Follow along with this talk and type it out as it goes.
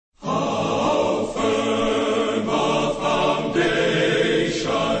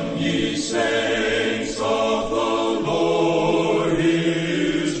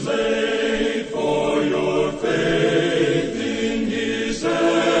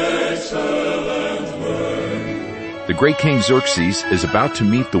The great King Xerxes is about to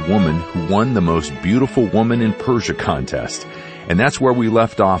meet the woman who won the most beautiful woman in Persia contest. And that's where we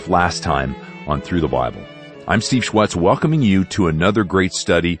left off last time on Through the Bible. I'm Steve Schwetz, welcoming you to another great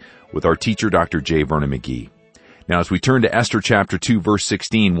study with our teacher, Dr. J. Vernon McGee. Now, as we turn to Esther chapter 2, verse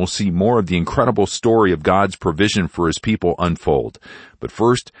 16, we'll see more of the incredible story of God's provision for His people unfold. But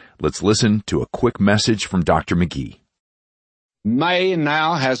first, let's listen to a quick message from Dr. McGee. May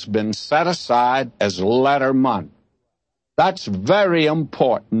now has been set aside as letter month. That's very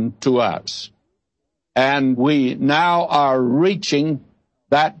important to us. And we now are reaching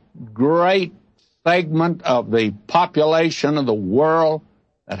that great segment of the population of the world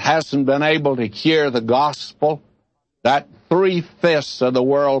that hasn't been able to hear the gospel, that 3/5 of the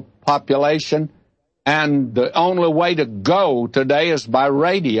world population. And the only way to go today is by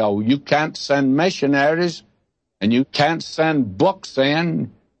radio. You can't send missionaries, and you can't send books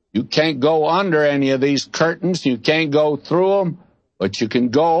in. You can't go under any of these curtains. You can't go through them, but you can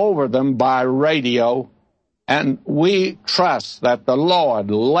go over them by radio. And we trust that the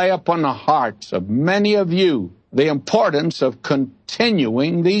Lord lay upon the hearts of many of you the importance of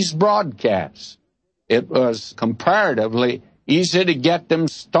continuing these broadcasts. It was comparatively easy to get them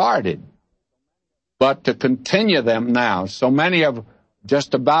started, but to continue them now. So many have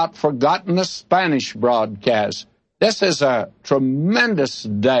just about forgotten the Spanish broadcast. This is a tremendous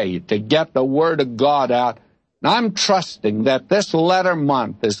day to get the Word of God out. And I'm trusting that this letter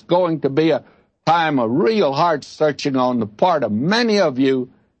month is going to be a time of real heart searching on the part of many of you,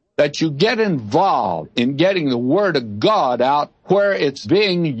 that you get involved in getting the Word of God out where it's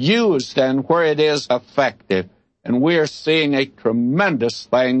being used and where it is effective. And we're seeing a tremendous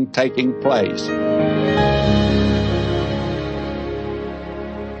thing taking place.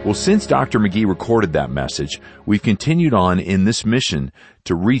 Well, since Dr. McGee recorded that message, we've continued on in this mission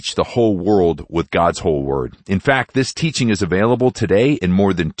to reach the whole world with God's whole Word. In fact, this teaching is available today in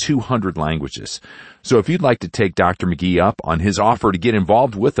more than 200 languages. So if you'd like to take Dr. McGee up on his offer to get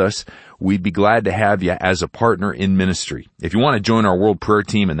involved with us, we'd be glad to have you as a partner in ministry. If you want to join our World Prayer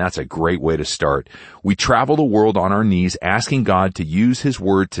Team, and that's a great way to start, we travel the world on our knees asking God to use His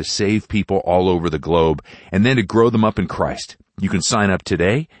Word to save people all over the globe and then to grow them up in Christ. You can sign up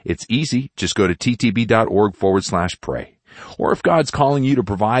today. It's easy. Just go to ttb.org/pray. Or if God's calling you to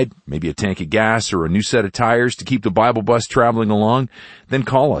provide maybe a tank of gas or a new set of tires to keep the Bible bus traveling along, then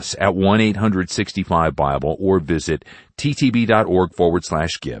call us at 1-800-65-BIBLE or visit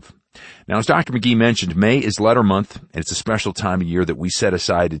ttb.org/give. Now, as Dr. McGee mentioned, May is letter month, and it's a special time of year that we set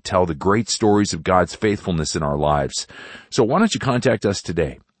aside to tell the great stories of God's faithfulness in our lives. So why don't you contact us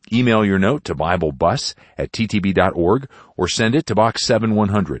today? Email your note to BibleBus@ttb.org or send it to Box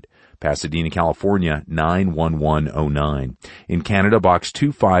 7100, Pasadena, California, 91109. In Canada, Box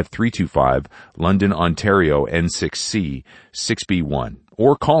 25325, London, Ontario, N6C, 6B1.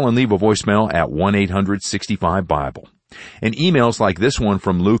 Or call and leave a voicemail at 1-800-65-BIBLE. And emails like this one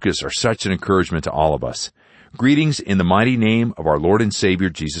from Lucas are such an encouragement to all of us. Greetings in the mighty name of our Lord and Savior,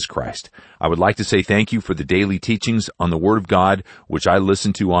 Jesus Christ. I would like to say thank you for the daily teachings on the Word of God, which I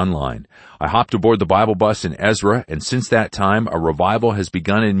listen to online. I hopped aboard the Bible bus in Ezra, and since that time, a revival has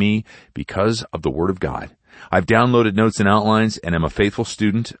begun in me because of the Word of God. I've downloaded notes and outlines, and am a faithful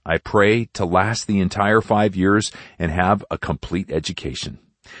student. I pray to last the entire 5 years and have a complete education.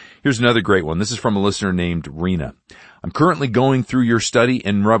 Here's another great one. This is from a listener named Rena. I'm currently going through your study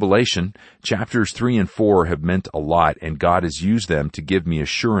in Revelation. Chapters 3 and 4 have meant a lot, and God has used them to give me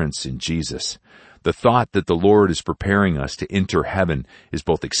assurance in Jesus. The thought that the Lord is preparing us to enter heaven is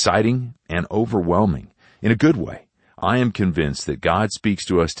both exciting and overwhelming, in a good way. I am convinced that God speaks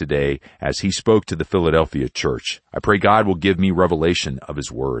to us today as He spoke to the Philadelphia church. I pray God will give me revelation of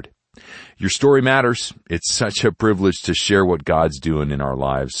His Word. Your story matters. It's such a privilege to share what God's doing in our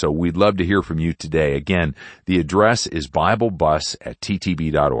lives, so we'd love to hear from you today. Again, the address is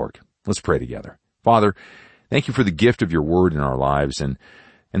BibleBus@ttb.org. Let's pray together. Father, thank you for the gift of your Word in our lives, and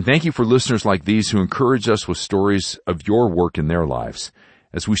thank you for listeners like these who encourage us with stories of your work in their lives.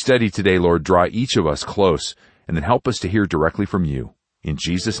 As we study today, Lord, draw each of us close, and then help us to hear directly from you. In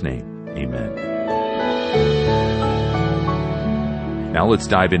Jesus' name, amen. Now let's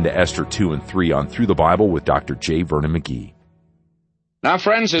dive into Esther 2 and 3 on Through the Bible with Dr. J. Vernon McGee. Now,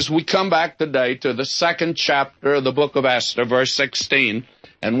 friends, as we come back today to the second chapter of the book of Esther, verse 16,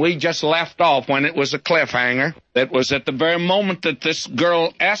 and we just left off when it was a cliffhanger. It was at the very moment that this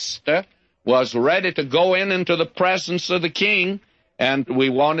girl Esther was ready to go into the presence of the king, and we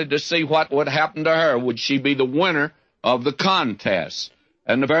wanted to see what would happen to her. Would she be the winner of the contest?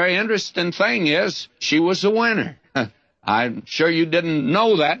 And the very interesting thing is, she was a winner. I'm sure you didn't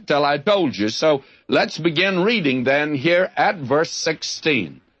know that till I told you. So let's begin reading then here at verse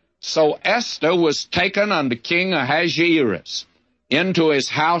 16. So Esther was taken unto King Ahasuerus into his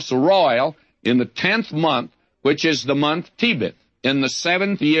house royal in the 10th month, which is the month Tebeth, in the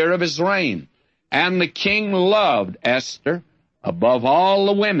 7th year of his reign. And the king loved Esther above all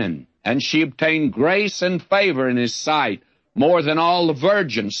the women, and she obtained grace and favor in his sight more than all the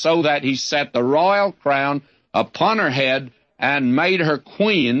virgins, so that he set the royal crown upon her head and made her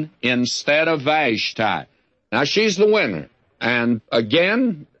queen instead of Vashti. Now, she's the winner. And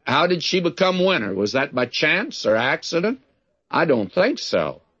again, how did she become winner? Was that by chance or accident? I don't think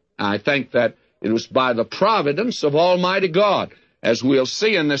so. I think that it was by the providence of Almighty God. As we'll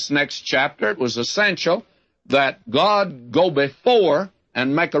see in this next chapter, it was essential that God go before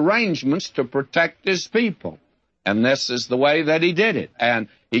and make arrangements to protect his people. And this is the way that he did it. And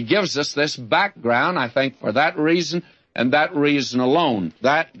he gives us this background, I think, for that reason and that reason alone.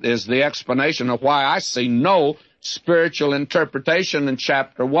 That is the explanation of why I see no spiritual interpretation in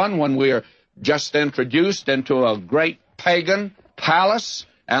chapter 1 when we are just introduced into a great pagan palace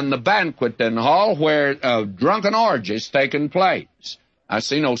and the banqueting hall where drunken orgies taking place. I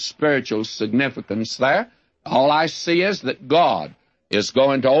see no spiritual significance there. All I see is that God is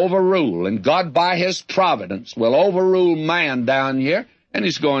going to overrule, and God by his providence will overrule man down here, and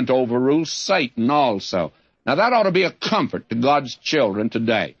he's going to overrule Satan also. Now that ought to be a comfort to God's children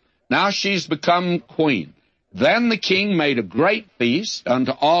today. Now she's become queen. Then the king made a great feast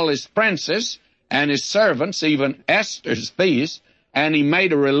unto all his princes and his servants, even Esther's feast, and he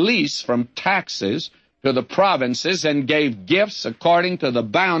made a release from taxes to the provinces and gave gifts according to the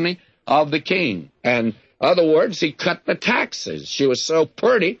bounty of the king. And in other words, he cut the taxes. She was so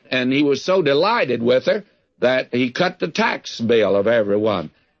pretty, and he was so delighted with her that he cut the tax bill of everyone.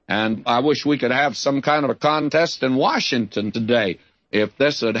 And I wish we could have some kind of a contest in Washington today if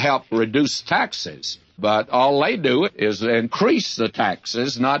this would help reduce taxes. But all they do is increase the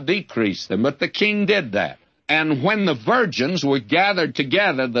taxes, not decrease them. But the king did that. And when the virgins were gathered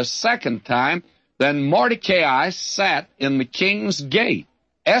together the second time, then Mordecai sat in the king's gate.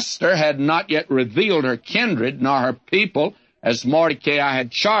 Esther had not yet revealed her kindred nor her people, as Mordecai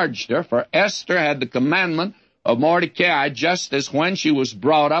had charged her, for Esther had the commandment of Mordecai just as when she was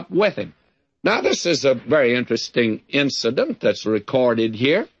brought up with him. Now, this is a very interesting incident that's recorded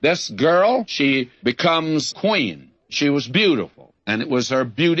here. This girl, she becomes queen. She was beautiful, and it was her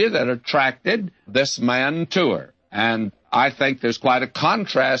beauty that attracted this man to her. And I think there's quite a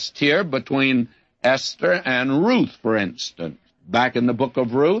contrast here between Esther and Ruth, for instance. Back in the book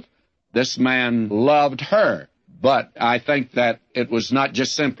of Ruth, this man loved her, but I think that it was not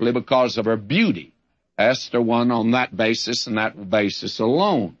just simply because of her beauty. Esther won on that basis and that basis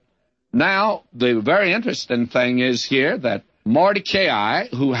alone. Now, the very interesting thing is here that Mordecai,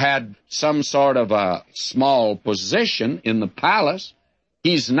 who had some sort of a small position in the palace,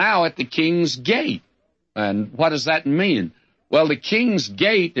 he's now at the king's gate. And what does that mean? Well, the king's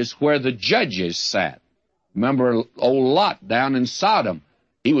gate is where the judges sat. Remember old Lot down in Sodom?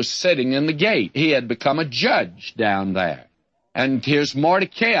 He was sitting in the gate. He had become a judge down there. And here's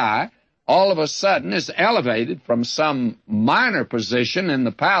Mordecai, all of a sudden is elevated from some minor position in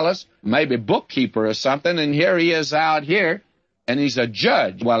the palace, maybe bookkeeper or something, and here he is out here, and he's a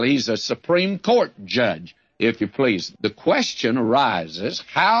judge. Well, he's a Supreme Court judge, if you please. The question arises,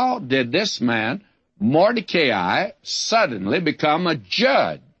 how did this man, Mordecai, suddenly become a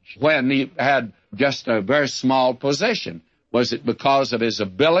judge when he had just a very small position? Was it because of his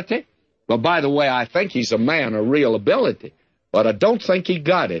ability? Well, by the way, I think he's a man of real ability, but I don't think he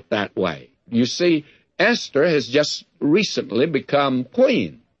got it that way. You see, Esther has just recently become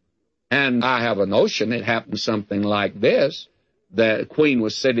queen, and I have a notion it happened something like this. The queen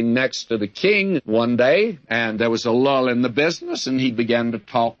was sitting next to the king one day, and there was a lull in the business, and he began to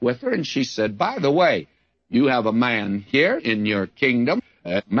talk with her, and she said, by the way, you have a man here in your kingdom,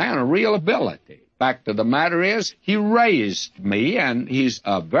 a man of real ability. Fact of the matter is, he raised me, and he's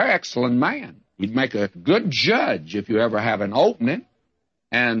a very excellent man. He'd make a good judge if you ever have an opening.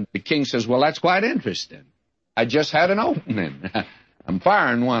 And the king says, well, that's quite interesting. I just had an opening. I'm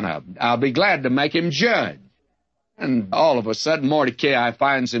firing one of them. I'll be glad to make him judge. And all of a sudden, Mordecai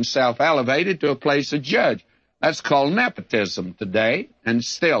finds himself elevated to a place of judge. That's called nepotism today, and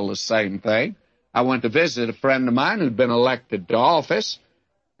still the same thing. I went to visit a friend of mine who'd been elected to office,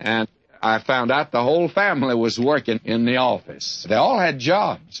 and I found out the whole family was working in the office. They all had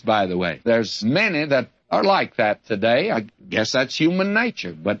jobs, by the way. There's many that are like that today. I guess that's human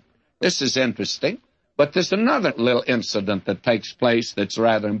nature, but this is interesting. But there's another little incident that takes place that's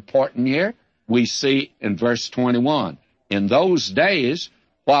rather important here. We see in verse 21, in those days,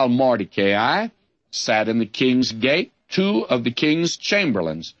 while Mordecai sat in the king's gate, two of the king's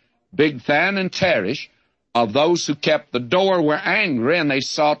chamberlains, Bigthan and Teresh, of those who kept the door, were angry, and they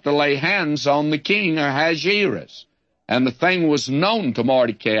sought to lay hands on the king Ahasuerus. And the thing was known to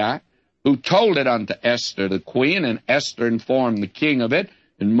Mordecai, who told it unto Esther the queen, and Esther informed the king of it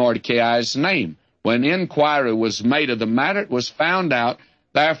in Mordecai's name. When inquiry was made of the matter, it was found out.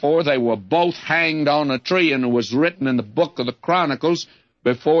 Therefore they were both hanged on a tree, and it was written in the book of the Chronicles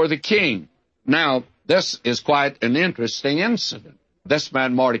before the king. Now, this is quite an interesting incident. This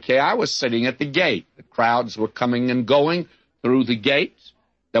man Mordecai was sitting at the gate. The crowds were coming and going through the gates.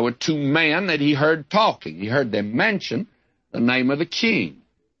 There were two men that he heard talking. He heard them mention the name of the king.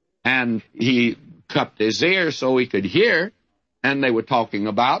 And he cupped his ear so he could hear, and they were talking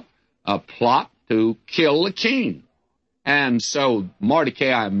about a plot to kill the king. And so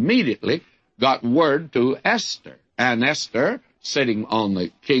Mordecai immediately got word to Esther. And Esther, sitting on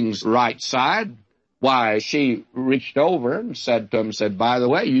the king's right side, why, she reached over and said to him, by the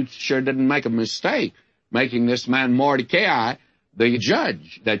way, you sure didn't make a mistake making this man Mordecai the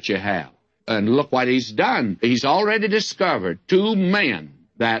judge that you have. And look what he's done. He's already discovered two men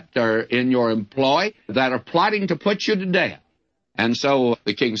that are in your employ that are plotting to put you to death. And so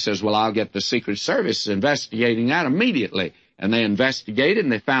the king says, well, I'll get the Secret Service investigating that immediately. And they investigated,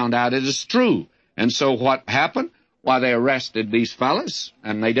 and they found out it is true. And so what happened? Why, they arrested these fellas,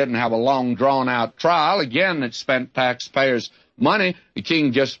 and they didn't have a long, drawn-out trial. Again, it spent taxpayers' money. The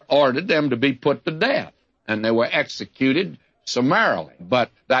king just ordered them to be put to death, and they were executed summarily.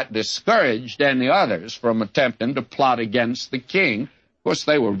 But that discouraged any others from attempting to plot against the king. Of course,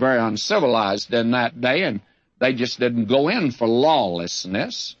 they were very uncivilized in that day, and they just didn't go in for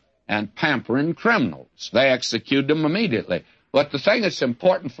lawlessness and pampering criminals. They executed them immediately. But the thing that's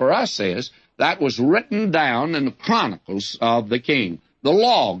important for us is that was written down in the chronicles of the king, the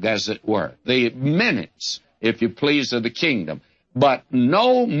log, as it were, the minutes, if you please, of the kingdom. But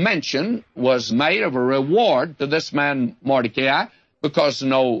no mention was made of a reward to this man Mordecai, because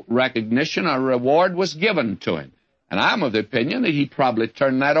no recognition or reward was given to him. And I'm of the opinion that he probably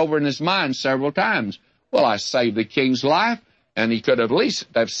turned that over in his mind several times. Well, I saved the king's life, and he could at least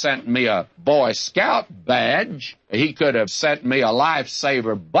have sent me a Boy Scout badge. He could have sent me a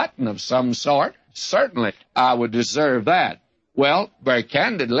lifesaver button of some sort. Certainly, I would deserve that. Well, very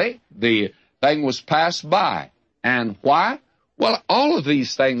candidly, the thing was passed by. And why? Well, all of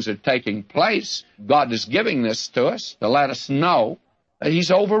these things are taking place. God is giving this to us to let us know that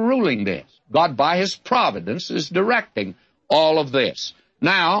he's overruling this. God, by his providence, is directing all of this.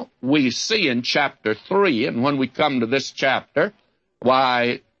 Now, we see in chapter 3, and when we come to this chapter,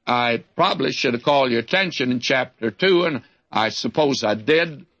 why, I probably should have called your attention in chapter 2, and I suppose I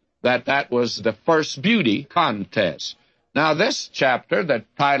did, that was the first beauty contest. Now, this chapter, the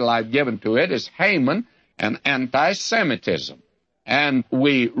title I've given to it is Haman and Anti-Semitism. And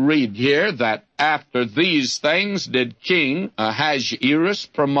we read here that after these things did King Ahasuerus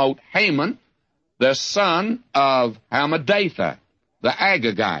promote Haman, the son of Hammedatha, the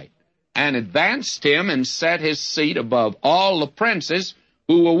Agagite, and advanced him and set his seat above all the princes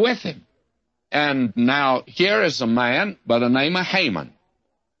who were with him. And now here is a man by the name of Haman.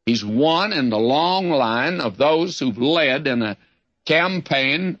 He's one in the long line of those who've led in a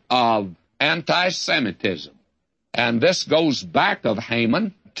campaign of anti-Semitism. And this goes back of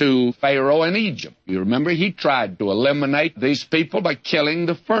Haman to Pharaoh in Egypt. You remember, he tried to eliminate these people by killing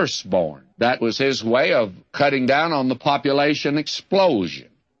the firstborn. That was his way of cutting down on the population explosion.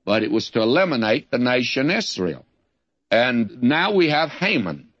 But it was to eliminate the nation Israel. And now we have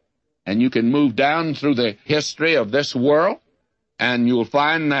Haman. And you can move down through the history of this world, and you'll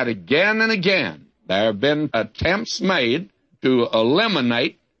find that again and again there have been attempts made to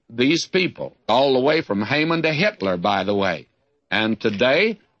eliminate these people, all the way from Haman to Hitler, by the way. And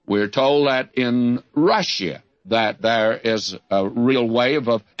today, we're told that in Russia, that there is a real wave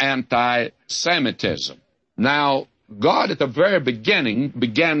of anti-Semitism. Now, God at the very beginning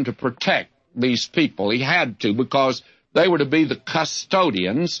began to protect these people. He had to, because they were to be the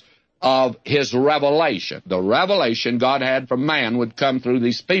custodians of his revelation. The revelation God had for man would come through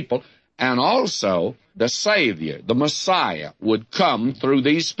these people, and also the Savior, the Messiah, would come through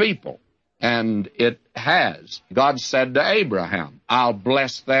these people. And it has. God said to Abraham, I'll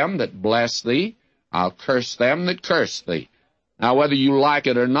bless them that bless thee, I'll curse them that curse thee. Now, whether you like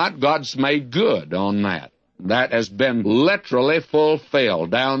it or not, God's made good on that. That has been literally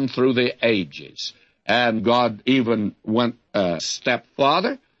fulfilled down through the ages. And God even went a step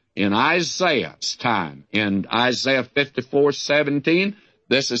farther in Isaiah's time. In Isaiah 54:17,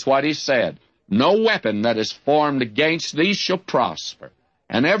 this is what he said, No weapon that is formed against thee shall prosper,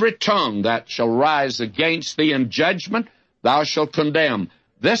 and every tongue that shall rise against thee in judgment thou shalt condemn.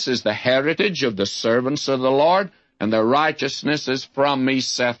 This is the heritage of the servants of the Lord, and their righteousness is from me,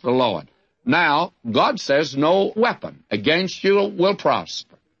 saith the Lord. Now, God says no weapon against you will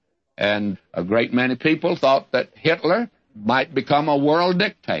prosper. And a great many people thought that Hitler might become a world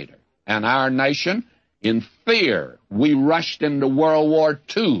dictator. And our nation, in fear, we rushed into World War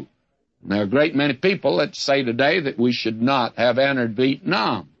II. And there are a great many people that say today that we should not have entered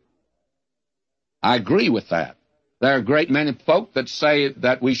Vietnam. I agree with that. There are a great many folk that say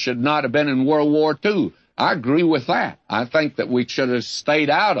that we should not have been in World War II. I agree with that. I think that we should have stayed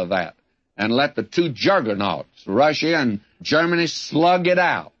out of that and let the two juggernauts, Russia and Germany, slug it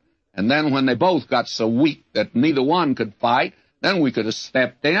out. And then when they both got so weak that neither one could fight, then we could have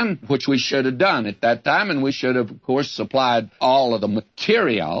stepped in, which we should have done at that time, and we should have, of course, supplied all of the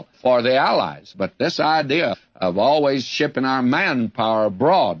material for the Allies. But this idea of always shipping our manpower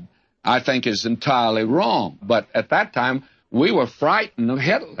abroad, I think, is entirely wrong. But at that time, we were frightened of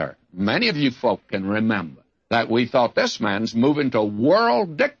Hitler. Many of you folk can remember that we thought this man's moving to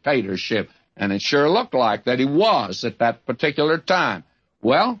world dictatorship, and it sure looked like that he was at that particular time.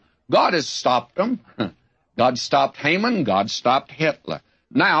 Well, God has stopped him. God stopped Haman. God stopped Hitler.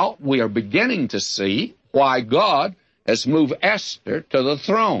 Now we are beginning to see why God has moved Esther to the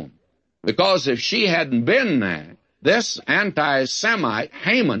throne. Because if she hadn't been there, this anti-Semite,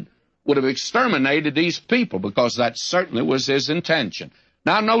 Haman, would have exterminated these people, because that certainly was his intention.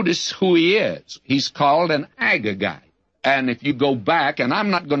 Now notice who he is. He's called an Agagite. And if you go back, and I'm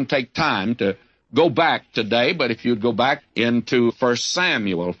not going to take time to go back today, but if you go back into 1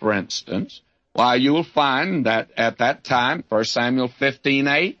 Samuel, for instance, why, you will find that at that time, 1 Samuel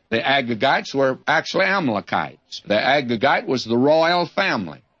 15:8, the Agagites were actually Amalekites. The Agagite was the royal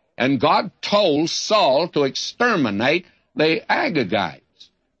family. And God told Saul to exterminate the Agagites.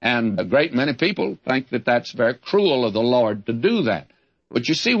 And a great many people think that that's very cruel of the Lord to do that. But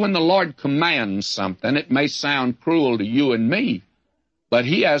you see, when the Lord commands something, it may sound cruel to you and me, but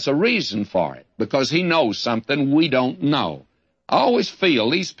he has a reason for it, because he knows something we don't know. I always feel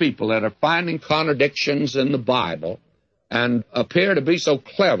these people that are finding contradictions in the Bible and appear to be so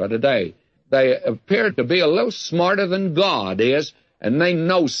clever today, they appear to be a little smarter than God is, and they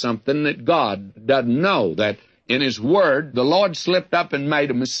know something that God doesn't know, that in his word the Lord slipped up and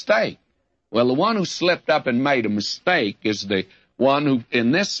made a mistake. Well, the one who slipped up and made a mistake is the one who,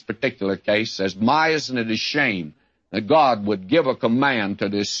 in this particular case, says, "My, isn't it a shame that God would give a command to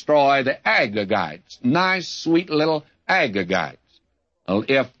destroy the Agagites?" Nice, sweet little Agagites. Well,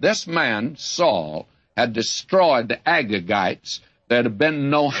 if this man, Saul, had destroyed the Agagites, there'd have been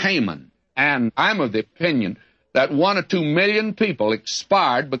no Haman. And I'm of the opinion that 1 or 2 million people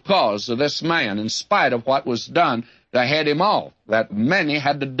expired because of this man, in spite of what was done to head him off, that many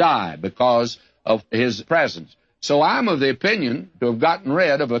had to die because of his presence. So I'm of the opinion to have gotten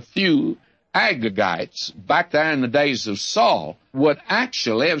rid of a few Agagites back there in the days of Saul would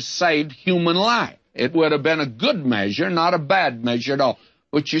actually have saved human life. It would have been a good measure, not a bad measure at all.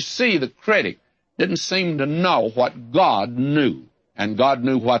 But you see, the critic didn't seem to know what God knew, and God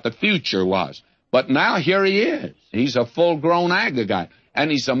knew what the future was. But now here he is. He's a full-grown Agagite,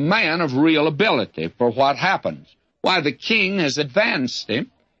 and he's a man of real ability for what happens. Why, the king has advanced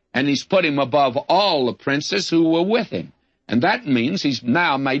him, and he's put him above all the princes who were with him. And that means he's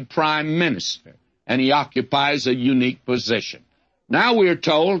now made prime minister, and he occupies a unique position. Now we are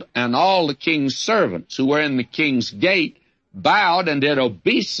told, and all the king's servants who were in the king's gate bowed and did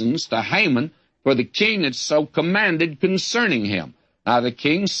obeisance to Haman, for the king had so commanded concerning him. Now the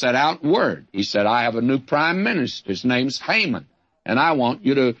king set out word. He said, "I have a new prime minister. His name's Haman, and I want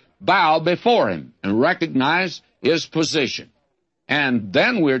you to bow before him and recognize his position." And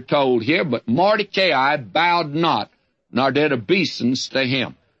then we're told here, "But Mordecai bowed not, nor did obeisance to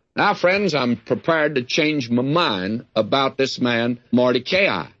him." Now, friends, I'm prepared to change my mind about this man,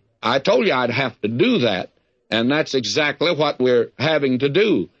 Mordecai. I told you I'd have to do that, and that's exactly what we're having to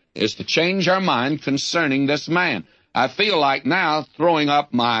do, is to change our mind concerning this man. I feel like now throwing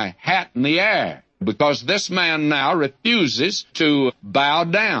up my hat in the air, because this man now refuses to bow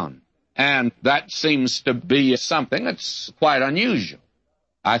down, and that seems to be something that's quite unusual.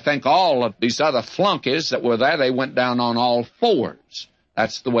 I think all of these other flunkies that were there, they went down on all fours.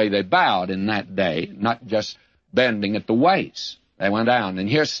 That's the way they bowed in that day, not just bending at the waist. They went down, and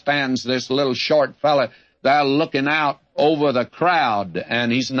here stands this little short fella there looking out over the crowd,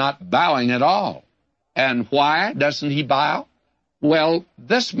 and he's not bowing at all. And why doesn't he bow? Well,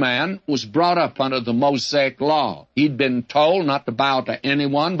 this man was brought up under the Mosaic law. He'd been told not to bow to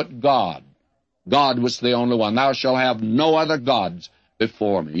anyone but God. God was the only one. Thou shalt have no other gods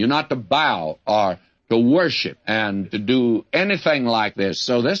before me. You're not to bow or to worship and to do anything like this.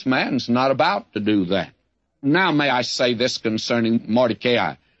 So this man's not about to do that. Now may I say this concerning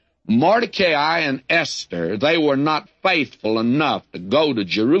Mordecai. Mordecai and Esther, they were not faithful enough to go to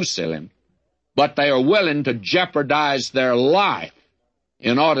Jerusalem, but they are willing to jeopardize their life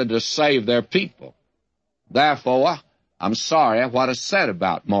in order to save their people. Therefore, I'm sorry what is said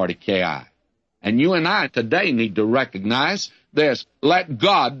about Mordecai. And you and I today need to recognize this. Let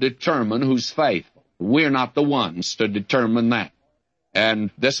God determine who's faithful. We're not the ones to determine that.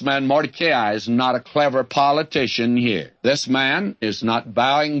 And this man Mordecai is not a clever politician here. This man is not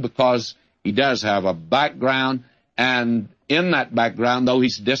bowing because he does have a background, and in that background, though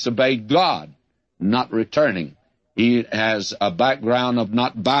he's disobeyed God, not returning, he has a background of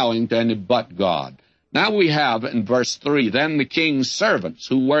not bowing to any but God. Now we have in verse 3, Then the king's servants,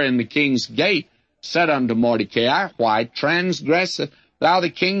 who were in the king's gate, said unto Mordecai, Why transgresseth thou the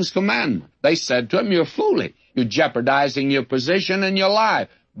king's commandment? They said to him, You're foolish. You're jeopardizing your position and your life.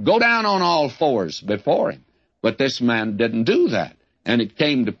 Go down on all fours before him. But this man didn't do that. And it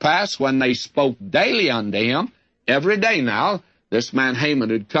came to pass when they spoke daily unto him, every day now, this man Haman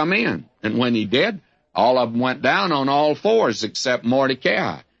had come in. And when he did, all of them went down on all fours except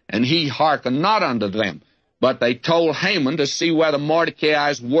Mordecai. And he hearkened not unto them. But they told Haman to see whether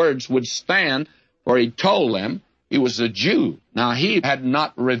Mordecai's words would stand, for he told them he was a Jew. Now he had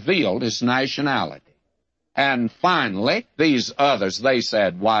not revealed his nationality. And finally, these others, they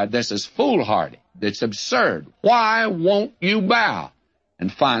said, Why, this is foolhardy. It's absurd. Why won't you bow?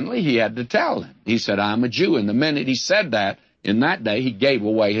 And finally, he had to tell them. He said, I'm a Jew. And the minute he said that, in that day, he gave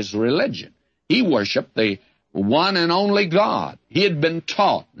away his religion. He worshiped the one and only God. He had been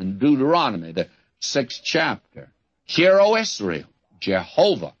taught in Deuteronomy, the 6th chapter, Hear, O Israel,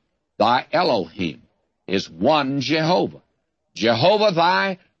 Jehovah, thy Elohim, is one Jehovah. Jehovah,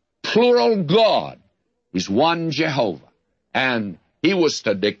 thy plural God, is one Jehovah. And he was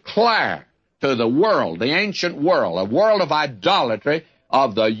to declare to the world, the ancient world, a world of idolatry,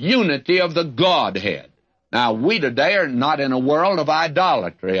 of the unity of the Godhead. Now, we today are not in a world of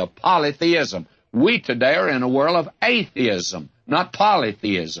idolatry, of polytheism. We today are in a world of atheism, not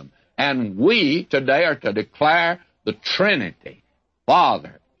polytheism. And we today are to declare the Trinity,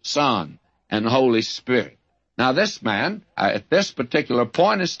 Father, Son, and Holy Spirit. Now, this man, at this particular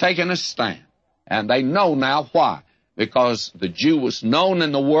point, has taken a stand. And they know now why. Because the Jew was known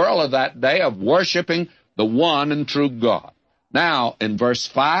in the world of that day of worshiping the one and true God. Now, in verse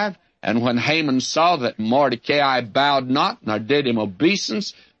 5, And when Haman saw that Mordecai bowed not, nor did him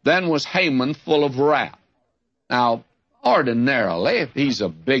obeisance, then was Haman full of wrath. Now, ordinarily, if he's a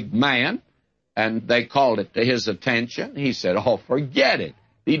big man, and they called it to his attention, he said, Oh, forget it.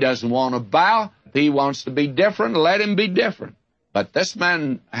 He doesn't want to bow. If he wants to be different, let him be different. But this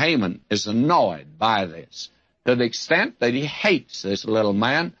man, Haman, is annoyed by this to the extent that he hates this little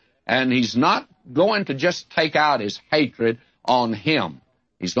man, and he's not going to just take out his hatred on him.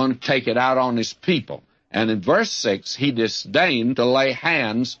 He's going to take it out on his people. And in verse 6, he disdained to lay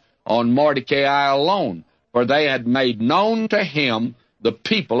hands on Mordecai alone, for they had made known to him the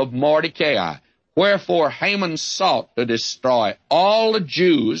people of Mordecai. Wherefore Haman sought to destroy all the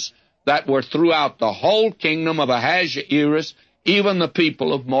Jews that were throughout the whole kingdom of Ahasuerus, even the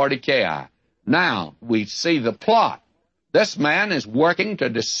people of Mordecai. Now, we see the plot. This man is working to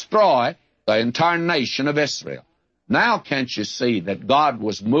destroy the entire nation of Israel. Now, can't you see that God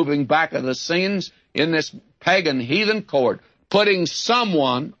was moving back of the scenes in this pagan heathen court, putting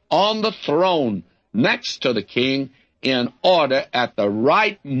someone on the throne next to the king in order at the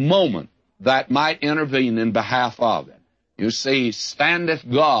right moment that might intervene in behalf of him? You see, standeth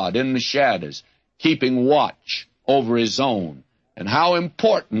God in the shadows, keeping watch over his own. And how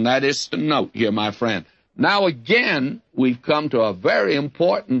important that is to note here, my friend. Now again, we've come to a very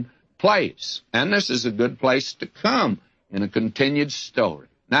important place, and this is a good place to come in a continued story.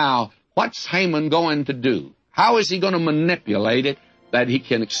 Now, what's Haman going to do? How is he going to manipulate it that he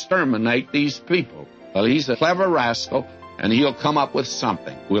can exterminate these people? Well, he's a clever rascal, and he'll come up with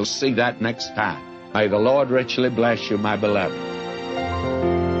something. We'll see that next time. May the Lord richly bless you, my beloved.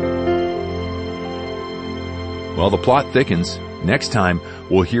 Well, the plot thickens. Next time,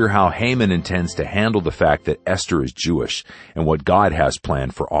 we'll hear how Haman intends to handle the fact that Esther is Jewish and what God has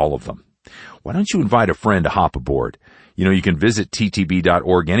planned for all of them. Why don't you invite a friend to hop aboard? You know, you can visit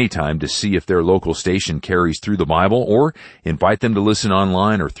ttb.org anytime to see if their local station carries through the Bible, or invite them to listen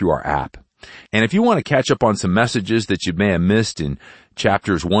online or through our app. And if you want to catch up on some messages that you may have missed in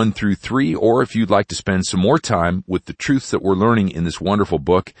chapters 1 through 3, or if you'd like to spend some more time with the truths that we're learning in this wonderful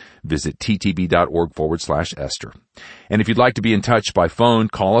book, visit ttb.org/Esther. And if you'd like to be in touch by phone,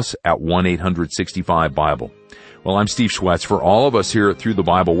 call us at 1-800-65-BIBLE. Well, I'm Steve Schwetz. For all of us here at Through the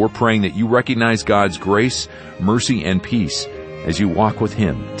Bible, we're praying that you recognize God's grace, mercy, and peace as you walk with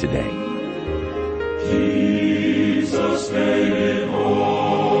Him today. Jesus paid it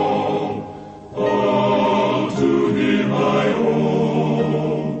all to Him I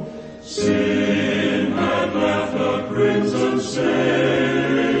owe. Sin had left a crimson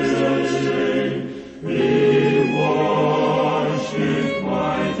stain, He washed it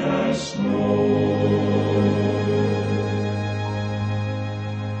white as snow.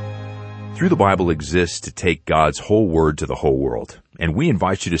 Through the Bible exists to take God's whole word to the whole world, and we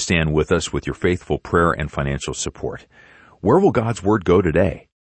invite you to stand with us with your faithful prayer and financial support. Where will God's word go today?